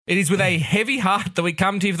It is with a heavy heart that we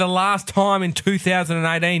come to you for the last time in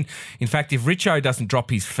 2018. In fact, if Richo doesn't drop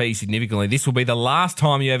his fee significantly, this will be the last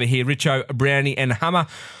time you ever hear Richo, Brownie and Hummer.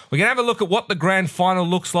 We're going to have a look at what the grand final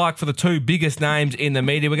looks like for the two biggest names in the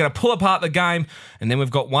media. We're going to pull apart the game, and then we've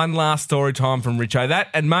got one last story time from Richo. That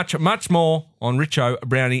and much, much more on Richo,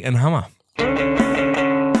 Brownie and Hummer.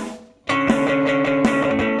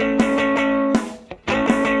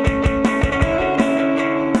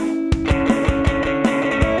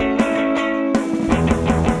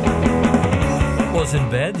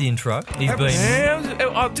 Wasn't bad, the intro. He's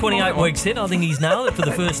been 28 weeks in. I think he's nailed it for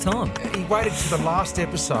the first time. He waited for the last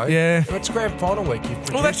episode. Yeah. It's grand final week.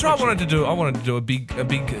 Well, that's right. I wanted to do a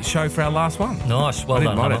big show for our last one. Nice. Well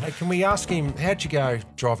done, Hummer. Hey, can we ask him, how'd you go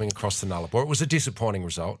driving across the Nullarbor? It was a disappointing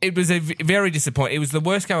result. It was a very disappointing. It was the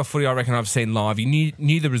worst game of footy I reckon I've seen live. You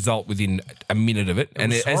knew the result within a minute of it.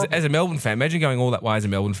 And as a Melbourne fan, imagine going all that way as a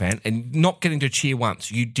Melbourne fan and not getting to cheer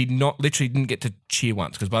once. You literally didn't get to cheer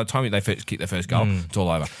once because by the time they first kicked their first goal, it's all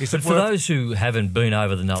over. But for those who haven't been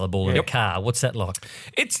over the Nullarbor in a car, what's that like?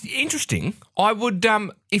 It's interesting. I would,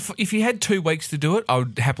 if you had 2 weeks to do it, I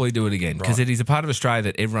would happily do it again because it is a part of Australia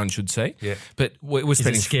that everyone should see. Yeah. But we're Is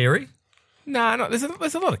spending. it scary? No, there's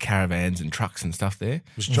a lot of caravans and trucks and stuff there.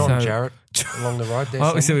 Was John Jarrett along the road there?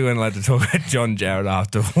 Oh, we said we weren't allowed to talk about John Jarrett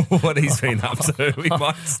after what he's been up to. We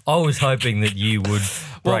might. I was hoping that you would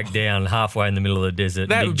break down halfway in the middle of the desert.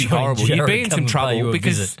 That and would be John horrible. Jarrett You'd be in come some and pay trouble you a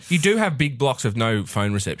because visit. you do have big blocks of no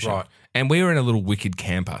phone reception. Right. And we were in a little wicked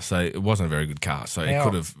camper, so it wasn't a very good car. So it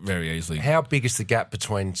could have very easily. How big is the gap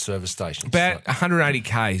between service stations? About 180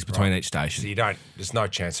 k's between each station. So there's no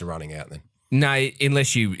chance of running out then. No,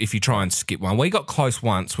 unless if you try and skip one. We got close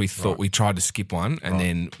once. We thought we tried to skip one,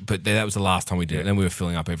 and but that was the last time we did it. Then we were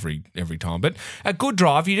filling up every time. But a good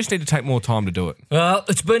drive, you just need to take more time to do it. Well,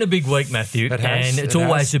 it's been a big week, Matthew, and it's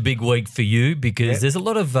always a big week for you because there's a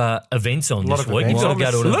lot of events on this week. You've got to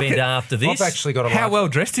go to an event after this. I've actually got How well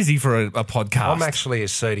dressed is he for a podcast? I'm actually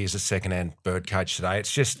as seedy as a second-hand birdcage today.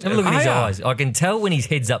 It's just Have a look at his eyes. I can tell when his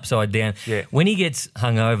head's upside down. Yeah. When he gets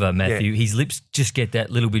hungover, Matthew, his lips just get that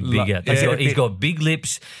little bit bigger. He's got big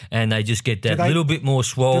lips, and they just get that little bit more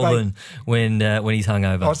swollen when he's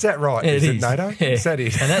hungover. Oh, is that right? Yeah, is it is. NATO? Yeah. Is that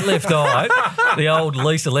it? And that left eye, the old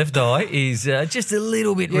Lisa left eye, is just a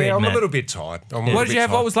little bit red, I'm Matt. a little bit tired. What did you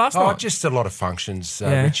have? What was last night? Just a lot of functions,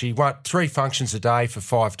 Richie. 3 functions a day for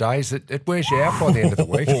 5 days. It wears you out by the end of the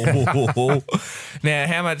week. Now,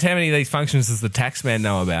 how many of these functions does the tax man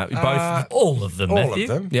know about? Both. All of them, All Matthew. of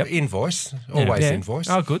them. Yep. Always invoice.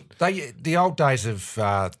 Oh, good. The old days of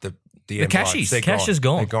the cashies. they're Cash is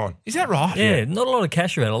gone. They're gone. Is that right? Yeah, not a lot of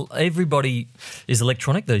cash around. Everybody is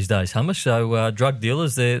electronic these days, Hummer. So drug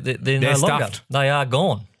dealers, they're no longer. Stuffed. They are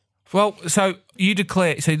gone. Well, so you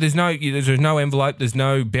declare. So there's no envelope. There's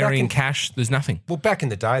no burying cash. There's nothing. Well, back in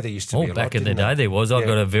the day, there used to be a lot, Back in the didn't day, there? there was. I've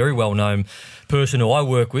got a very well-known person who I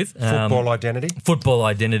work with. Football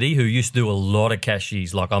Identity. Who used to do a lot of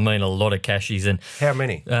cashies. A lot of cashies. And How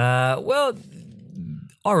many?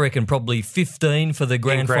 I reckon probably 15 for the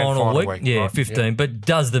grand final week. Yeah, right, 15, yeah. but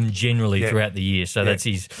does them generally throughout the year. So that's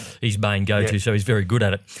his main go-to, so he's very good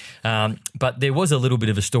at it. But there was a little bit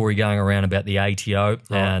of a story going around about the ATO,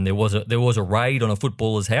 and there was a raid on a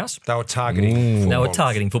footballer's house. They were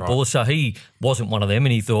targeting footballers, so he wasn't one of them,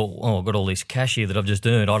 and he thought, oh, I've got all this cash here that I've just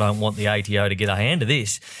earned. I don't want the ATO to get a hand of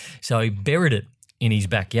this. So he buried it in his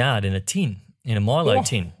backyard in a tin, in a Milo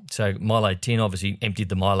tin. So Milo tin obviously emptied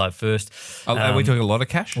the Milo first. Are we talking a lot of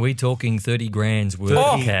cash? We're talking 30 grand's worth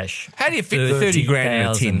of cash. How do you fit 30 grand in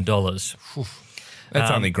a tin? $30,000.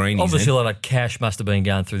 That's only greenies. Obviously, a lot of cash must have been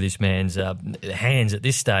going through this man's hands at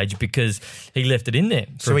this stage because he left it in there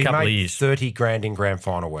for a couple of years. 30 grand in grand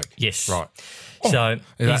final week. Yes. Right. So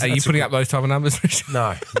are you putting up those type of numbers?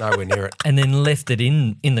 No, nowhere near it. And then left it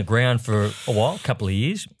in the ground for a while, a couple of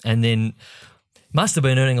years, and then must have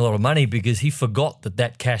been earning a lot of money because he forgot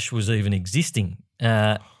that cash was even existing.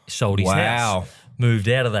 Sold his house, moved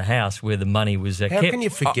out of the house where the money was kept. How can you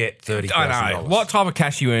forget $30,000? I know. What type of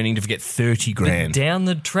cash are you earning to forget 30 grand? But down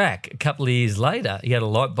the track, a couple of years later, he had a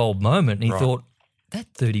light bulb moment and he thought, that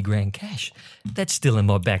 30 grand cash, that's still in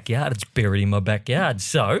my backyard. It's buried in my backyard.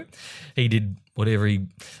 So he did whatever he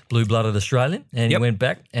blue-blooded Australian, and he went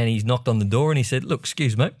back and he's knocked on the door and he said, look,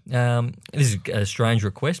 excuse me, this is a strange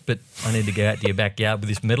request, but I need to go out to your backyard with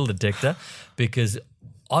this metal detector because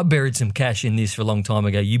I buried some cash in this for a long time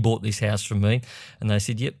ago. You bought this house from me. And they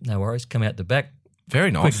said, yep, no worries, come out the back.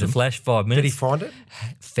 Very nice. Quick as a flash, 5 minutes. Did he find it?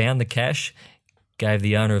 Found the cash, gave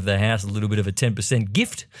the owner of the house a little bit of a 10%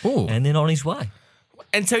 gift, and then on his way.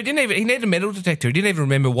 And so he needed a metal detector. He didn't even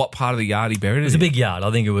remember what part of the yard he buried it. It was a big yard.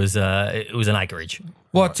 I think it was an acreage.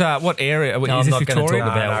 What area? No, is I'm this not going to Victoria?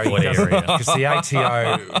 talk about what area. Because the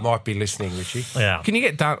ATO might be listening, Richie. Yeah. Can you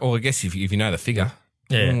get done? Or I guess if you know the figure.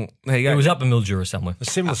 Yeah. There you go. It was up in Mildura somewhere. A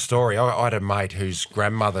similar story. I had a mate whose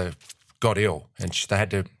grandmother got ill and they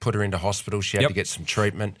had to put her into hospital. She had to get some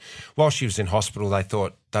treatment. While she was in hospital, they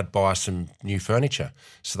thought they'd buy some new furniture.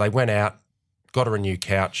 So they went out, got her a new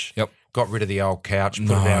couch, got rid of the old couch,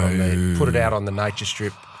 put it out on the nature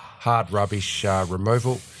strip, hard rubbish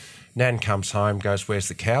removal. Nan comes home, goes, "Where's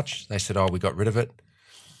the couch?" They said, "Oh, we got rid of it."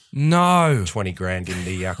 No. 20 grand in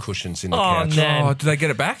the cushions in the couch. Nan. Oh, did they get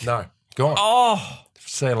it back? No, gone. Oh,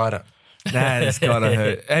 See you later. that's gotta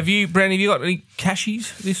hurt. Brandon, have you got any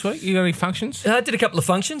cashies this week? You got any functions? I did a couple of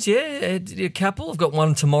functions, I did a couple. I've got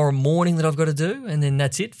one tomorrow morning that I've got to do, and then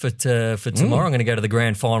that's it for tomorrow. I'm going to go to the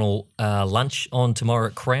grand final lunch on tomorrow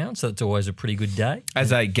at Crown, so that's always a pretty good day.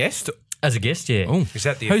 As a guest? As a guest, yeah. Ooh. Is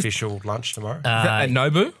that the official lunch tomorrow? Is that at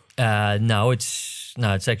Nobu? No, it's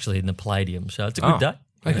actually in the Palladium, so it's a good day.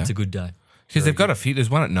 okay. It's a good day. Because they've got a few. There's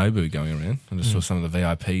one at Nobu going around. I just saw some of the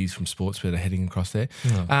VIPs from Sportsbet are heading across there.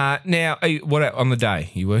 Now, what on the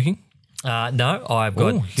day? Are you working? No, I've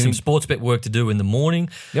got some Sportsbet work to do in the morning.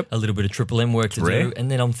 Yep. A little bit of Triple M work to do,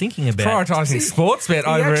 and then I'm thinking about Prioritising Sportsbet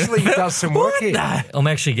over He actually does some work here. I'm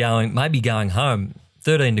actually going home.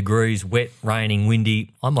 13 degrees, wet, raining,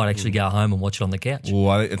 windy. I might actually go home and watch it on the couch.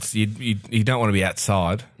 Well, you don't want to be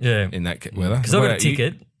outside in that weather. Because I've got a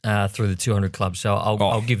ticket through the 200 Club, so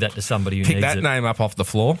I'll give that to somebody who Pick needs that it. name up off the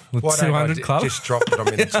floor. The Why don't 200 I Club. just drop that I'm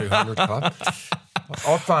in the 200 Club.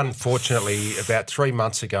 I've unfortunately, about 3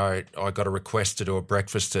 months ago, I got a request to do a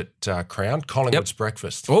breakfast at Crown, Collingwood's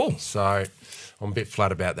breakfast. Oh. So I'm a bit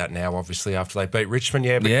flat about that now, obviously, after they beat Richmond.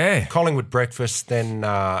 But Yeah. Collingwood breakfast, then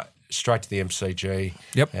straight to the MCG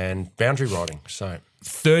and boundary riding. So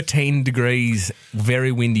 13 degrees,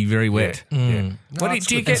 very windy, very wet. yeah. What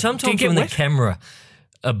do you get? Sometimes do you get from wet? the camera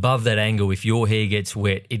above that angle, if your hair gets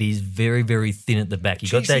wet, it is very, very thin at the back. You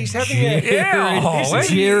got Jeez, that he's having a-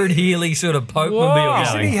 Jared Healy sort of Pope mobile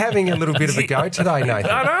Isn't he going. having a little bit of a go today,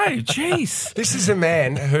 Nathan? I know, jeez. This is a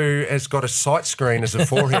man who has got a sight screen as a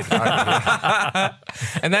forehead.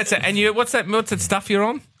 And that's it. And what's that stuff you're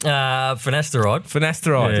on? Finasteride.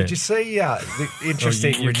 Finasteride. Did you see the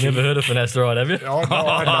interesting... You've never heard of finasteride, have you? Oh, no,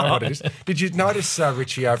 I know what it is. Did you notice,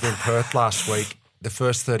 Richie, over in Perth last week, the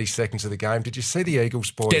first 30 seconds of the game, did you see the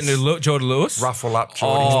Eagles boys Getting to Jordan Lewis? ruffle up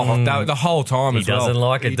Jordan? The whole time He as well. doesn't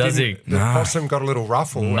like it, does he? The possum got a little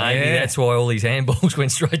ruffle. Maybe that's why all these handballs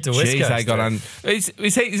went straight to West Jeez, Coast. they got on. Is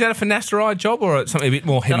that a finasteride job or something a bit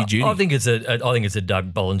more heavy duty? I think it's a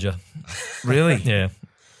Doug Bollinger. Really? Yeah.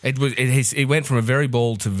 It went from a very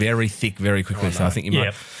ball to very thick very quickly. So I think you might.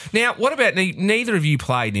 Yep. Now, what about neither of you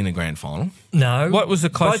played in a grand final? No. What was the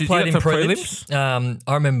closest Both played you in got for prelims.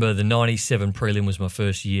 I remember the 97 prelim was my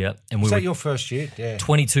first year. And we Was were that your first year? Yeah.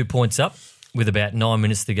 22 points up with about 9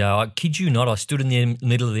 minutes to go. I kid you not, I stood in the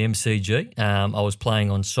middle of the MCG. I was playing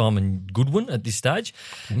on Simon Goodwin at this stage.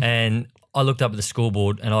 And I looked up at the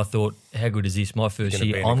scoreboard and I thought, how good is this? My first Gonna be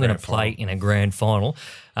year, in a I'm going to grand play final. in a grand final.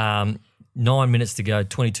 9 minutes to go,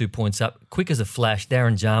 22 points up. Quick as a flash,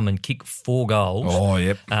 Darren Jarman kicked 4 goals. Oh,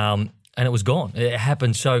 yep. And it was gone. It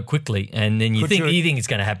happened so quickly. And then you Could think you- it's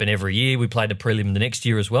going to happen every year. We played a prelim the next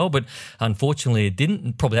year as well, but unfortunately it didn't.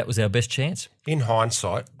 And probably that was our best chance. In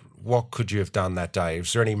hindsight, what could you have done that day?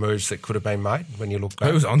 Was there any moves that could have been made when you look back?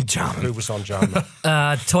 Who was on Jarman? Who was on Jarman?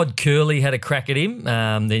 Todd Curley had a crack at him.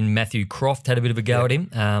 Then Matthew Croft had a bit of a go at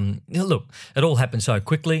him. Look, it all happened so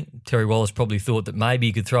quickly. Terry Wallace probably thought that maybe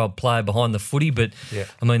he could throw a player behind the footy, but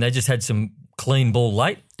I mean, they just had some clean ball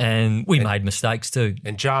late, and we made mistakes too.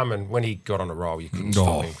 And Jarman, when he got on a roll, you couldn't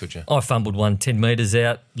stop him, could you? I fumbled one 10 metres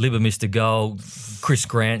out. Libba missed a goal. Chris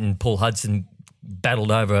Grant and Paul Hudson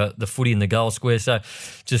battled over the footy in the goal square. So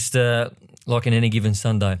just like in any given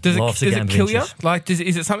Sunday, Does life's a it game of kill you? inches. Like, is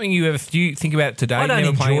it something you think about today? I don't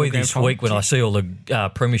never playing in a enjoy grand this final? week when I see all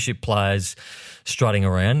the premiership players strutting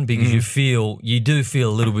around because you do feel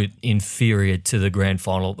a little bit inferior to the grand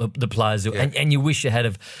final, the players, and you wish you had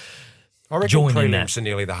have. I reckon join in prelims that. are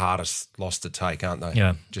nearly the hardest loss to take, aren't they?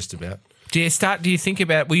 Yeah. Just about. Do you think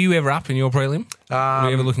about, were you ever up in your prelim? Were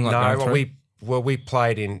you ever looking like going No, through? we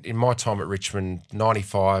played in my time at Richmond,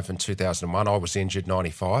 95 and 2001. I was injured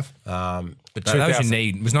 95. But That was your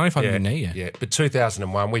knee. Was 95 your knee? Yeah. Yeah, but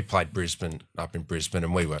 2001 we played Brisbane up in Brisbane,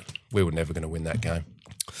 and we were never going to win that game.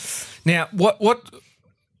 Now, what?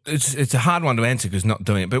 It's a hard one to answer because not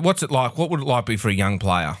doing it. But what's it like? What would it like be for a young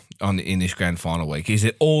player in this grand final week? Is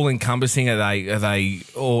it all encompassing? Are they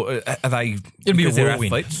It'll be a because they're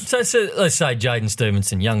whirlwind. athletes? So let's say Jaden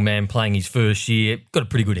Stevenson, young man playing his first year, got a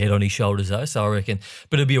pretty good head on his shoulders though, so I reckon.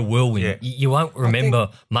 But it'll be a whirlwind. Yeah. You won't remember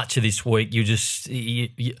much of this week.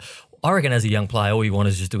 I reckon as a young player, all you want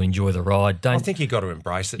is just to enjoy the ride. I think you've got to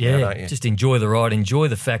embrace it now, don't you? Just enjoy the ride. Enjoy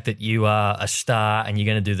the fact that you are a star and you're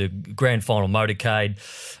going to do the grand final motorcade.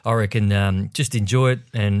 I reckon just enjoy it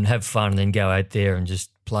and have fun and then go out there and just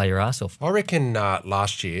play your ass off. I reckon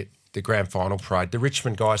last year, the grand final parade, the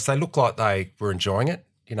Richmond guys, they looked like they were enjoying it,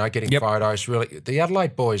 getting photos. Really, the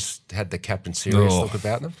Adelaide boys had the captain serious look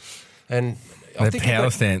about them. And I think power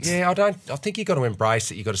stance. Yeah, I think you got to embrace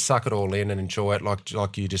it. You got to suck it all in and enjoy it,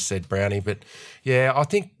 like you just said, Brownie. But yeah, I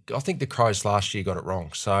think the Crows last year got it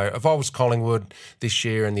wrong. So if I was Collingwood this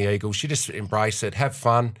year and the Eagles, you just embrace it, have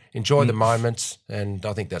fun, enjoy the moments, and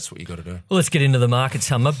I think that's what you got to do. Well, let's get into the markets,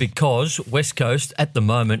 Hummer, because West Coast at the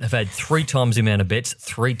moment have had 3 times the amount of bets,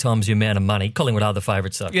 3 times the amount of money. Collingwood are the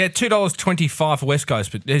favourites, though. Yeah, $2.25 for West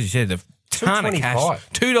Coast, but as you said, they've ton of cash.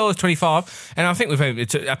 $2.25, and I think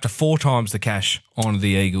it's up to 4 times the cash on the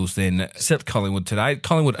Eagles than Collingwood today.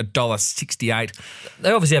 Collingwood $1.68.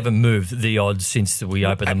 They obviously haven't moved the odds since we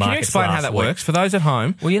opened the market. Can you explain how that works for those at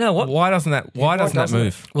home? Well, you know what? Why doesn't that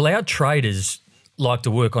move? Well, our traders like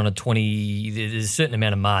to work on a 20, there's a certain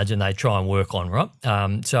amount of margin they try and work on,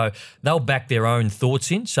 right? So they'll back their own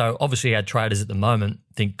thoughts in. So obviously our traders at the moment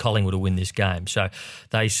think Collingwood will win this game. So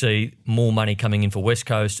they see more money coming in for West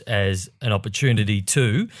Coast as an opportunity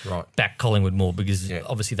to back Collingwood more because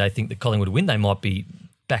obviously they think that Collingwood will win. They might be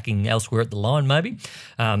backing elsewhere at the line maybe,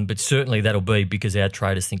 but certainly that'll be because our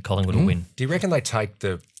traders think Collingwood will win. Do you reckon they take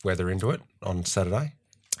the weather into it on Saturday?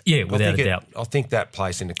 Yeah, without a doubt. I think that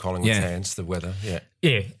plays into Collingwood's hands, the weather,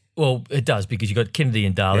 Yeah, well, it does because you've got Kennedy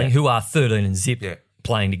and Darling who are 13 and zip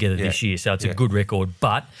playing together this year, so it's a good record.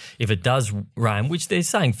 But if it does rain, which they're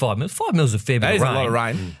saying 5 mils, 5 mils is a fair bit of rain. That is a lot of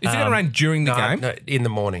rain. Is it going to rain during the game? No, in the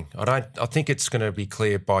morning. I think it's going to be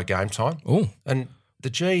clear by game time. Oh. And the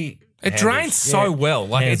G... It drains so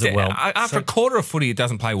well. After a quarter of footy, it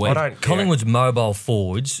doesn't play well. Collingwood's mobile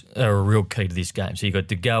forwards are a real key to this game. So you've got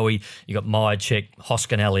De Goey, you've got Myercheck,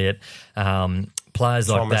 Hoskin Elliott, players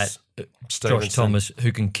like that, Stevenson. Josh Thomas,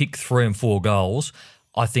 who can kick 3 and 4 goals.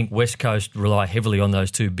 I think West Coast rely heavily on those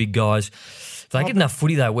 2 big guys. If they get enough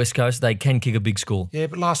footy, though, West Coast, they can kick a big score. Yeah,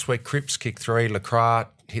 but last week, Cripps kicked 3, Lacroix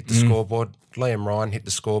hit the scoreboard, Liam Ryan hit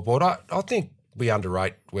the scoreboard. I think we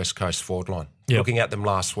underrate West Coast forward line. Yep. Looking at them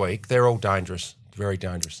last week, they're all dangerous, very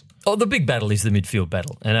dangerous. Oh, the big battle is the midfield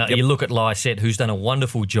battle. And you look at Lysette, who's done a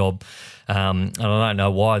wonderful job. And I don't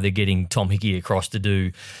know why they're getting Tom Hickey across to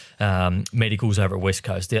do medicals over at West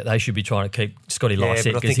Coast. They should be trying to keep Scotty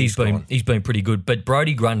Lysette because he's been pretty good. But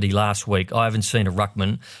Brodie Grundy last week, I haven't seen a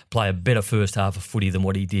ruckman play a better first half of footy than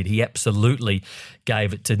what he did. He absolutely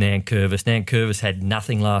gave it to Nankervis. Nankervis had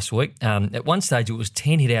nothing last week. At one stage, it was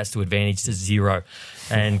 10 hit-outs to advantage to 0.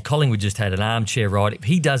 And Collingwood just had an armchair ride. If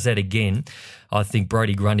he does that again, I think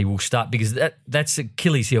Brodie Grundy will start because that's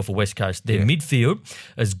Achilles heel for West Coast. Their midfield,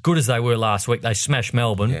 as good as they were last week, they smashed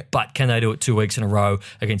Melbourne, but can they do it 2 weeks in a row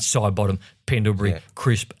against Sidebottom, Pendlebury,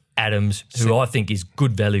 Crisp, Adams, who I think is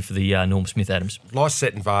good value for the Norm Smith Adams.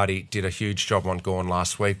 Lysette and Vardy did a huge job on Gawn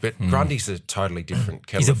last week, but Grundy's a totally different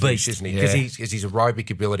kettle He's a of fish, beast, isn't he? Because his aerobic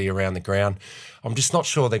ability around the ground. I'm just not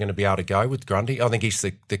sure they're going to be able to go with Grundy. I think he's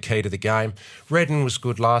the key to the game. Redden was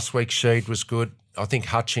good last week. Sheed was good. I think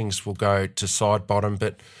Hutchings will go to Sidebottom,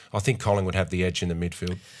 but I think Collingwood have the edge in the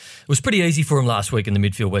midfield. It was pretty easy for him last week in the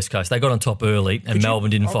midfield, West Coast. They got on top early and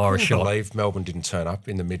Melbourne didn't fire a shot. I believe Melbourne didn't turn up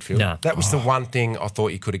in the midfield. No. That was the one thing I thought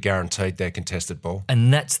you could have guaranteed their contested ball.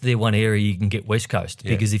 And that's the one area you can get West Coast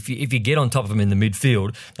because if you get on top of them in the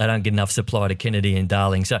midfield, they don't get enough supply to Kennedy and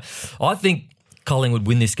Darling. So I think Collingwood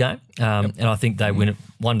win this game, and I think they win it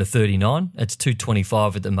 1-39. It's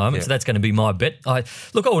 2.25 at the moment, so that's going to be my bet. I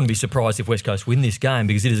wouldn't be surprised if West Coast win this game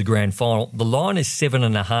because it is a grand final. The line is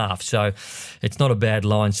 7.5, so it's not a bad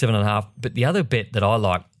line, 7.5. But the other bet that I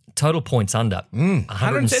like, total points under,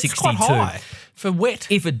 162. That's quite high for wet.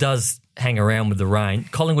 If it does hang around with the rain,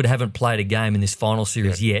 Collingwood haven't played a game in this final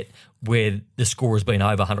series yet where the score has been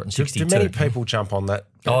over 162. Do many people jump on that?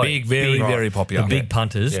 Very popular. The big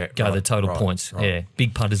punters go the total points. Right. Yeah,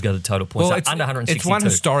 big punters go the total points. Well, so under 162. It's one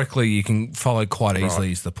historically you can follow quite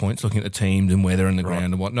easily is the points, looking at the teams and weather and the ground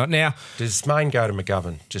and whatnot. Now, does Maine go to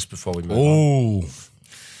McGovern just before we move on?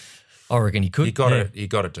 I reckon he could. You got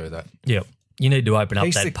to do that. Yeah. You need to open up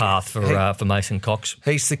that path for Mason Cox.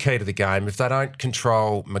 He's the key to the game. If they don't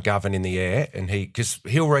control McGovern in the air, and because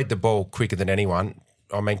he'll read the ball quicker than anyone,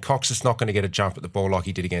 I mean, Cox is not going to get a jump at the ball like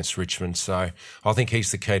he did against Richmond. So I think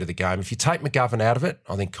he's the key to the game. If you take McGovern out of it,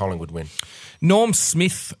 I think Collingwood win. Norm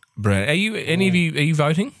Smith, Brad, are you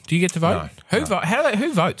voting? Do you get to vote? No.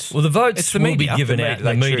 Who votes? Well, the votes It's the will media. be given The out in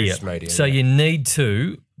media. the They media. choose media, So yeah. you need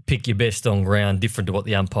to pick your best on ground different to what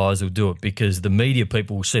the umpires will do it, because the media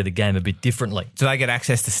people will see the game a bit differently. Do they get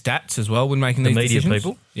access to stats as well when making The these media decisions?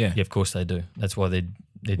 people? Yeah. Yeah, of course they do. That's why they're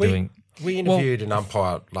doing... We interviewed an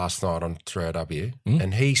umpire last night on 3RW,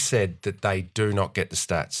 and he said that they do not get the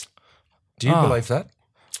stats. Do you believe that?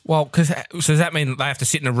 Well, so does that mean they have to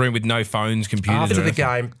sit in a room with no phones, computers? After or the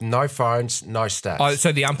anything? game, no phones, no stats. Oh,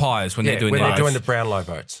 so the umpires when they're doing when the they're doing votes. the Brownlow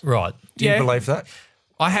votes. Right. Do you Yeah. believe that?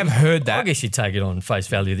 I have heard I that. guess you take it on face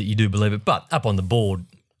value that you do believe it, but up on the board,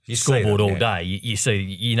 You see scoreboard them, all yeah. day, you see,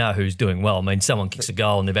 you know who's doing well. I mean, someone kicks a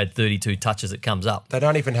goal and they've had 32 touches, it comes up. They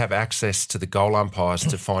don't even have access to the goal umpires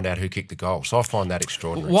to find out who kicked the goal. So I find that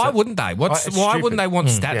extraordinary. Why So- wouldn't they? It's Why stupid. wouldn't they want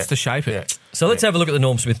stats Yeah. to shape it? Yeah. So let's have a look at the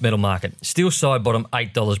Norm Smith medal market. Steel side bottom,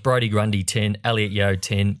 $8. Brody Grundy, 10. Elliot Yeo,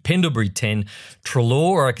 10. Pendlebury, 10.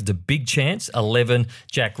 Treloar, I reckon, it's a big chance, 11.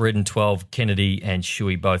 Jack Redden, 12. Kennedy and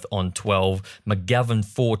Shuey both on 12. McGovern,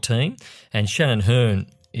 14. And Shannon Hearn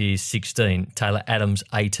is 16. Taylor Adams,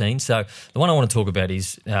 18. So the one I want to talk about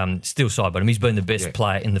is Steel side bottom. He's been the best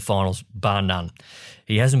player in the finals, bar none.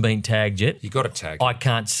 He hasn't been tagged yet. You got to tag. I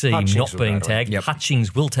can't see him Hutchings not will being go to him. tagged. Yep.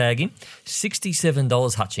 Hutchings will tag him.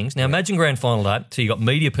 $67 Hutchings. Now imagine grand final day. So you've got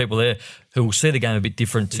media people there who will see the game a bit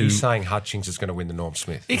different to. You're saying Hutchings is going to win the Norm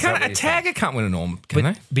Smith. You Is that can't, what a you're saying? tagger can't win a Norm, can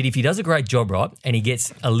they? But if he does a great job, right, and he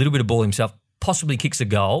gets a little bit of ball himself, possibly kicks a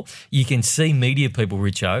goal, you can see media people,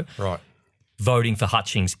 Richo, Right. voting for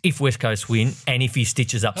Hutchings if West Coast win and if he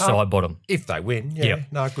stitches up side bottom. If they win, yeah. Yep.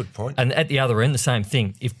 No, good point. And at the other end, the same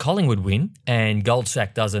thing. If Collingwood win and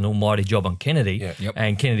Goldsack does an almighty job on Kennedy Yeah. Yep.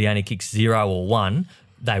 and Kennedy only kicks 0 or 1,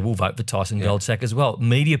 they will vote for Tyson Goldsack as well.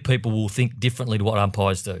 Media people will think differently to what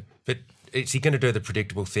umpires do. But is he going to do the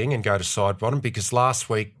predictable thing and go to side bottom? Because last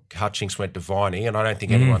week Hutchings went to Viney, and I don't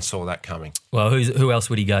think anyone saw that coming. Well, who else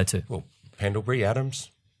would he go to? Well, Pendlebury,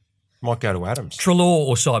 Adams. Might go to Adams. Treloar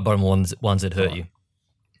or side bottom ones that hurt you?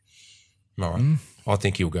 All right. I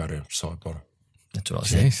think he'll go to side bottom. That's what I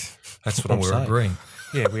said. That's what I'm We're saying. agreeing.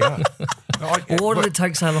 Yeah, we are. Why did it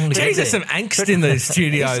take so long to get Jeez, there? there's some angst in the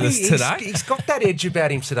studio today. He's got that edge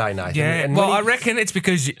about him today, Nathan. Yeah, And well, when I reckon it's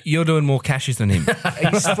because you're doing more cashes than him.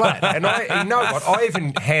 he's flat. And you know what? I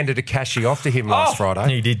even handed a cashy off to him last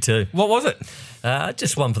Friday. He did too. What was it?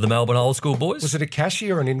 Just one for the Melbourne old school boys. Was it a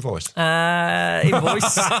cashy or an invoice?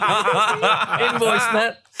 Invoice. Invoice,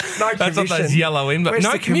 Matt. No That's not those yellow in, but Where's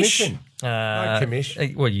no the commission. No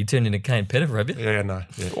commission. Well, you turned into Kane Pettifer, have you? Yeah, no.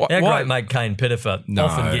 Yeah. Our Why? great mate Kane Pettifer No.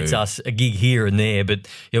 often gets us a gig here and there, but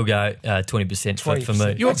he'll go 20% for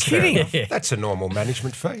me. You're That's fair kidding. enough. That's a normal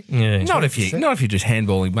management fee. Yeah. Not if you're just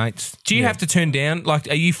handballing, mates. Do you have to turn down? Like,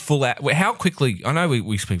 are you full out? How quickly? I know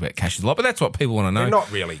we speak about cashes a lot, but that's what people want to know. They're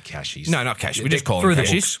not really cashies. No, not cash. We just call through them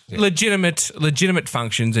the cashes. Legitimate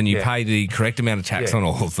functions, and you Yeah. pay the correct amount of tax Yeah. on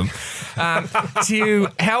all of them.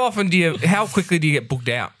 How quickly do you get booked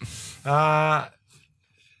out?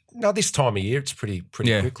 No, this time of year it's pretty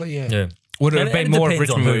Yeah. quickly. Yeah. Yeah. Would it have And been it more if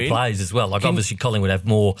depends on Richmond who were in? plays as well. Like, obviously, Collingwood have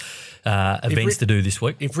more events to do this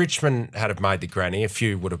week. If Richmond had have made the granny, a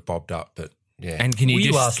few would have bobbed up. But yeah, And can you Well,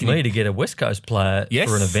 you just asked can you- me to get a West Coast player Yes.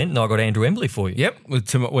 for an event, and I got Andrew Embley for you. Yep,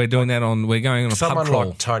 we're doing that on. We're going on a someone pub crawl.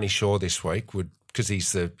 like Tony Shaw this week would, because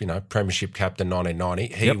he's the premiership captain 1990.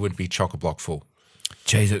 He Yep. would be chock a block full.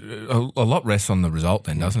 Jeez, a lot rests on the result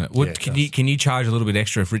then, doesn't it? Yeah, it does. Can you charge a little bit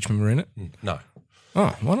extra if Richmond were in it? No,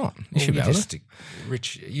 Oh, why not? You should be you able to. just,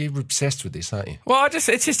 Rich, you're obsessed with this, aren't you? Well, it's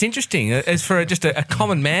just interesting as for just a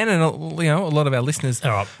common man, and a lot of our listeners. All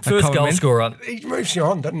right, are first common goal men. scorer. He moves you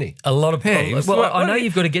on, doesn't he? A lot of. Yeah, well, what- I know what-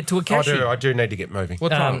 you've got to get to a cash. I do need to get moving. What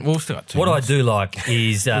time? We'll still got 2 What I minutes. do like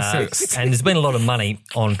is, see. and there's been a lot of money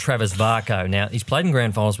on Travis Varco. Now, he's played in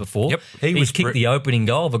grand finals before. Yep. He's was kicked br- the opening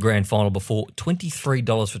goal of a grand final before.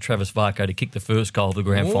 $23 for Travis Varco to kick the first goal of the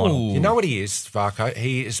grand final. Ooh. You know what he is, Varco?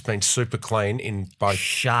 He has been super clean in both.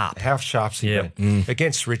 Sharp. How sharp's he Yeah. been?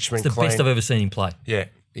 Against Richmond, It's the clean. best I've ever seen him play. Yeah.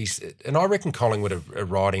 And I reckon Collingwood are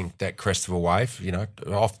riding that crest of a wave,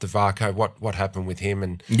 off the Varco, what happened with him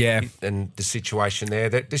and the situation there.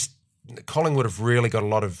 Collingwood have really got a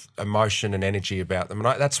lot of emotion and energy about them.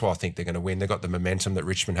 And that's why I think they're going to win. They've got the momentum that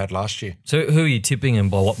Richmond had last year. So who are you tipping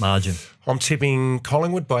and by what margin? I'm tipping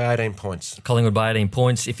Collingwood by 18 points. Collingwood by 18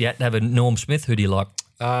 points. If you had to have a Norm Smith, who do you like?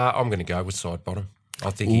 I'm going to go with side bottom. I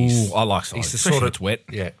think I like side. he's the Especially sort of if it's wet.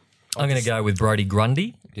 Yeah. I'm going to go with Brody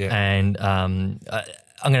Grundy. Yeah. And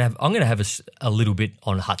I'm gonna have a little bit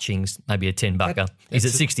on Hutchings, maybe a $10. Is it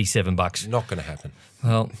 $67? Not going to happen.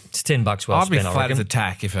 Well, it's $10 well I'd be spent, I flat as reckon. a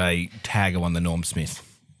tack if a tagger won the Norm Smith.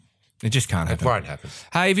 It just can't It happen. won't happen.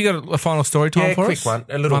 Hey, have you got a final story time Yeah, for quick us? one.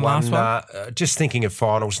 A little one. last one? Just thinking of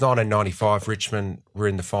finals, 1995, Richmond were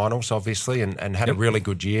in the finals, obviously, and had a really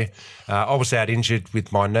good year. I was out injured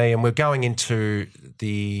with my knee, and we're going into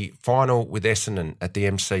the final with Essendon at the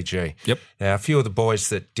MCG. Yep. Now, a few of the boys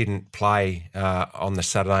that didn't play on the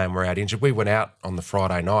Saturday and were out injured, we went out on the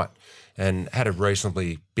Friday night and had a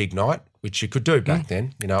reasonably big night, which you could do back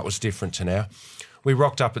then. You know, it was different to now. We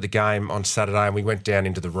rocked up at the game on Saturday and we went down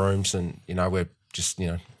into the rooms and, we're just,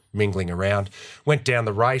 mingling around. Went down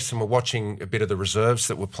the race and we're watching a bit of the reserves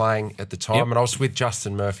that were playing at the time. Yep. And I was with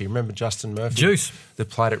Justin Murphy. Remember Justin Murphy? Juice. That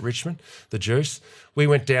played at Richmond, the Juice. We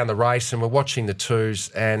went down the race and we're watching the twos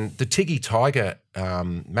and the Tiggy Tiger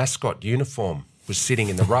mascot uniform was sitting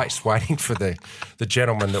in the race waiting for the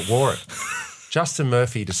gentleman that wore it. Justin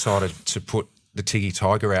Murphy decided to put the Tiggy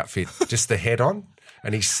Tiger outfit, just the head on,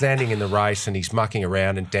 and he's standing in the race and he's mucking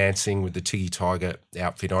around and dancing with the Tiggy Tiger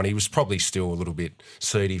outfit on. He was probably still a little bit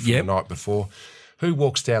seedy from the night before. Who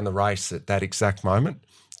walks down the race at that exact moment?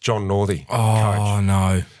 John Northey, Oh, coach.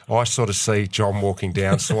 no. I sort of see John walking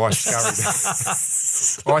down, so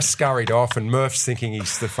I scurried off, and Murph's thinking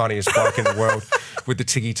he's the funniest bloke in the world with the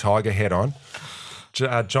Tiggy Tiger head on.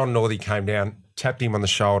 John Northey came down, tapped him on the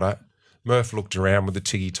shoulder. Murph looked around with the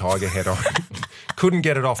Tiggy Tiger head on. Couldn't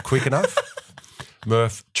get it off quick enough.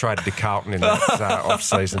 Murph traded to Carlton in that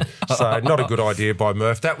off-season. So not a good idea by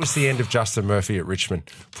Murph. That was the end of Justin Murphy at Richmond,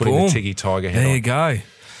 putting Boom. the Tiggy Tiger head There on. you go.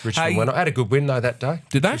 Richmond Hey, went on. Had a good win, though, that day.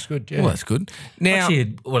 Did they? It was good, yeah. Well, that's good. Now,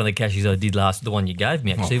 Actually, one of the cashies I did last, the one you gave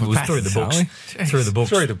me, actually, Oh, was through the books. Sally. Through the books.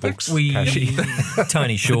 Through the books, We, cashy.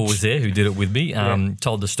 Tony Shaw was there, who did it with me,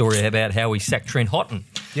 told the story about how we sacked Trent Houghton.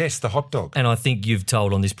 Yes, the hot dog. And I think you've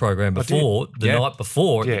told on this program before, the Yeah. night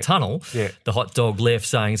before at Yeah. the tunnel, Yeah. the hot dog left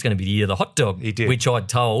saying it's going to be the year of the hot dog, He did. which I'd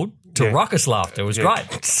told to Yeah. ruckus laughter. It was Yeah. great.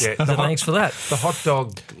 Yeah. So thanks for that. The hot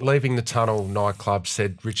dog leaving the tunnel nightclub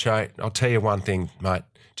said, Richo, I'll tell you one thing, mate.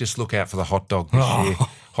 Just look out for the hot dog this year.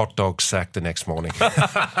 Hot dog sacked the next morning.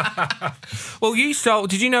 well,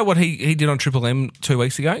 did you know what he did on Triple M 2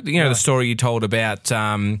 weeks ago? You know the story you told about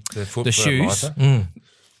the shoes? fertiliser.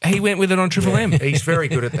 He went with it on Triple M He's very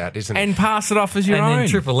good at that, isn't he? and passed it off as your And own. then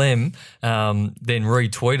Triple M then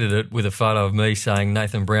retweeted it with a photo of me saying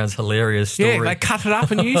Nathan Brown's hilarious story. yeah, they cut it up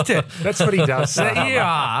and used it. That's what he does.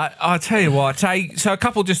 Yeah, I'll tell you what. So a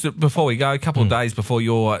couple just before we go, a couple of days before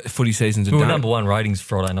your footy seasons are we were done. number one ratings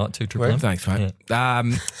Friday night too, Triple M. Thanks, mate.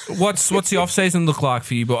 What's the off season look like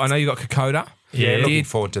for you? But I know you got Kokoda. Yeah, Do looking you-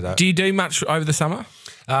 forward to that. Do you do much over the summer?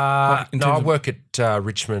 in No, terms I of- work at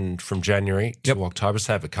Richmond from January to October,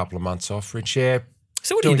 so I have a couple of months off, Rich. Yeah.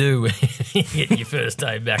 So what do you do when you get your first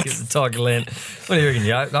day back at the Tigerland? What do you reckon?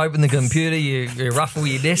 You open the computer, you ruffle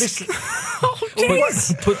your desk,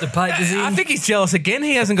 put the papers in. I think he's jealous again.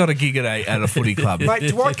 He hasn't got a gig at a footy club. Mate,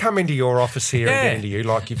 do I come into your office here Yeah. and get into you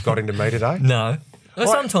like you've got into me today? No. Well,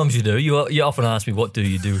 sometimes you do. You often ask me, what do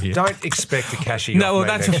you do here? Don't expect a cashier. No, well,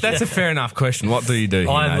 off me next that's a fair enough question. What do you do?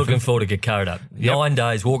 I'm Nathan? looking forward to Kokoda. 9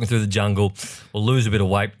 days walking through the jungle. We'll lose a bit of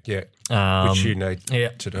weight. Yeah, which Um, you need Yeah.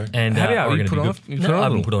 to do. And Have you? we're You gonna put be on- good. you put No, on I a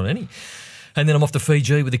haven't little? put on any. And then I'm off to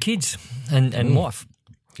Fiji with the kids and wife.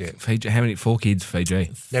 Yeah. Fiji, how many? 4 kids, Fiji.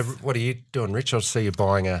 Now, what are you doing, Rich? I see you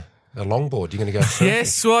buying a longboard. You're going to go surfing?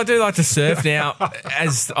 Yes, well, I do like to surf now.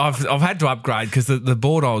 As I've had to upgrade because the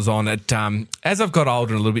board I was on, as I've got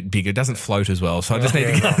older and a little bit bigger, it doesn't float as well. So I just need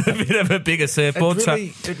to get a bit of a bigger surfboard.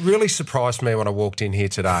 It really surprised me when I walked in here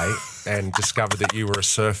today and discovered that you were a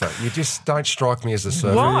surfer. You just don't strike me as a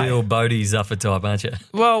surfer. Why? Real boaty Zuffer type, aren't you?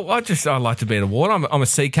 Well, I like to be in the water. I'm a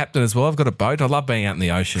sea captain as well. I've got a boat. I love being out in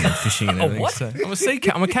the ocean and fishing and everything. what? So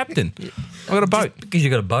I'm a captain. I've got a boat. Because you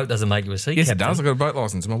got a boat doesn't make you a sea Yes, captain. it does. I've got a boat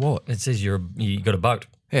license in my wallet. It says you got a boat.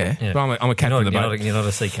 Yeah, Yeah. but I'm a captain of the boat. You're not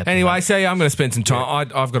a sea captain. Anyway, mate. so yeah, I'm going to spend some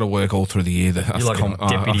time. I've got to work all through the year. You're like a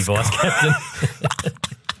deputy vice captain.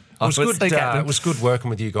 It was good. It was good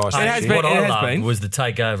working with you guys. It this has year. been. What I has loved been. was the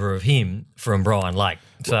takeover of him from Brian Lake.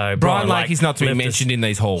 So Brian Lake is not to be left us mentioned in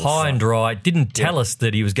these halls. High and dry. Didn't tell us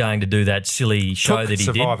that he was going to do that silly show Took that he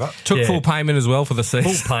Survivor. did. Took Yeah. full payment as well for the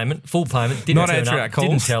season. Full payment. Didn't Not turn answering up, our calls.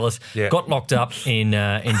 Didn't tell us. Yeah. Got locked up in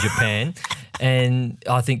Japan. And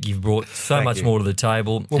I think you've brought so Thank much you. more to the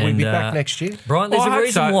table. Will we and, be back next year? Brian, there's Well, I a hope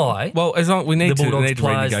reason so. why Well, as long we the need to Bulldogs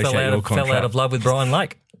players renegotiate fell your out contract. of love with Brian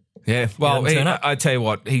Lake. Yeah, well, didn't turn up. I tell you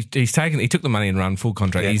what, he took the money and run full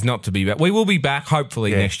contract. Yeah. He's not to be back. We will be back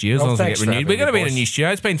hopefully Yeah. next year as Oh, long as we thanks get for renewed. We're having going to me, be in a boys. new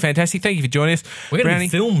studio. It's been fantastic. Thank you for joining us. We're going to Brownie. be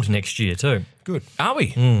filmed next year too. Good. Are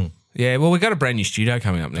we? Yeah, well, we've got a brand new studio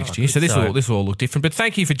coming up next year, so this will all look different. But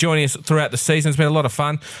thank you for joining us throughout the season. It's been a lot of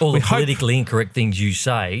fun. All the politically incorrect things you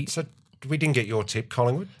say. So we didn't get your tip,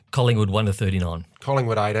 Collingwood? Collingwood 1-39.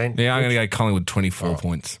 Collingwood 18. Yeah, I'm going to go Collingwood 24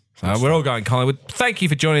 points. So we're all going Collingwood. Thank you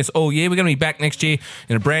for joining us all year. We're going to be back next year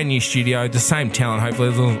in a brand new studio, the same talent.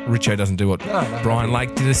 Hopefully, Richo doesn't do what Brian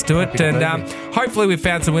Lake did us to it. And hopefully, we've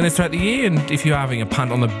found some winners throughout the year. And if you're having a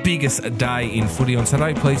punt on the biggest day in footy on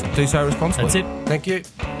Saturday, please do so responsibly. That's it. Thank you.